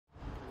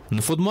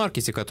На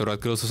фуд-маркете, который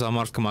открылся в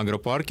самарском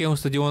Агропарке у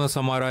стадиона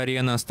Самара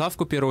Арена,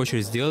 ставку в первую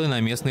очередь сделали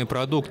на местные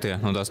продукты.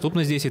 Но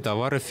доступны здесь и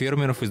товары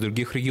фермеров из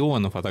других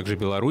регионов, а также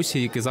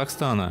Белоруссии и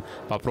Казахстана.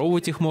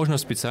 Попробовать их можно в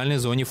специальной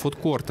зоне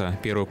фудкорта.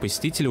 Первые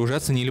посетители уже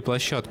оценили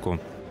площадку.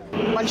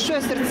 Большой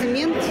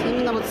ассортимент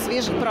именно вот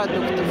свежих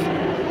продуктов.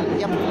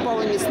 Я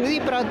покупала мясные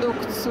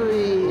продукцию,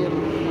 и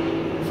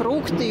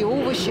фрукты, и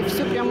овощи.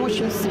 Все прям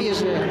очень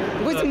свежее.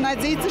 Будем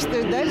надеяться, что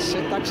и дальше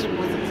так же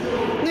будет.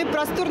 Ну и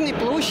просторные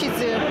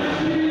площади,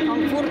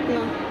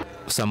 комфортно.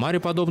 В Самаре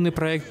подобный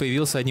проект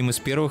появился одним из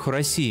первых в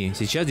России.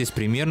 Сейчас здесь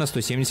примерно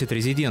 170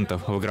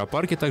 резидентов. В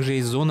Агропарке также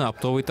есть зона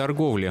оптовой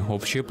торговли.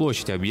 Общая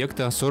площадь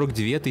объекта –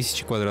 42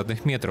 тысячи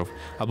квадратных метров.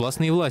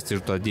 Областные власти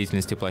ждут от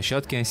деятельности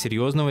площадки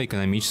серьезного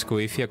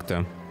экономического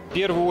эффекта. В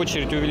первую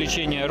очередь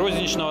увеличение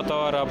розничного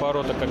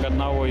товарооборота как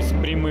одного из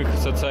прямых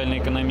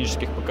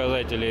социально-экономических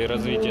показателей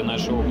развития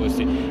нашей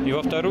области. И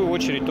во вторую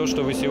очередь то,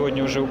 что вы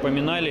сегодня уже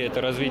упоминали, это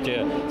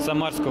развитие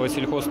самарского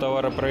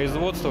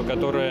сельхозтоваропроизводства,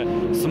 которое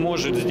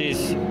сможет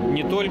здесь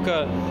не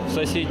только в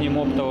соседнем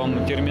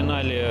оптовом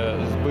терминале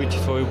сбыть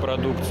свою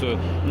продукцию,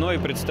 но и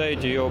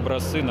представить ее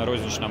образцы на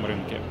розничном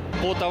рынке.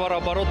 По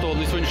товарообороту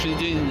на сегодняшний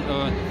день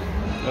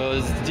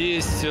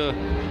здесь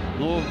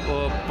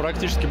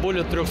практически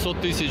более 300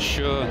 тысяч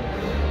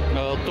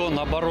тонн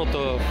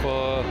оборотов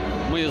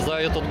мы за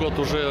этот год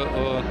уже,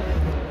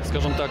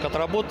 скажем так,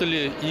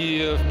 отработали.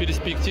 И в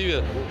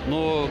перспективе,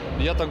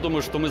 я так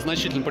думаю, что мы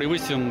значительно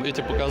превысим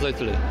эти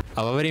показатели.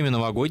 А во время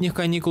новогодних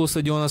каникул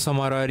стадиона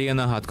Самара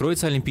Арена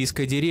откроется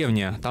Олимпийская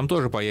деревня. Там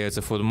тоже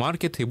появится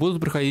фуд-маркет и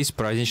будут проходить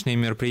праздничные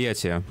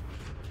мероприятия.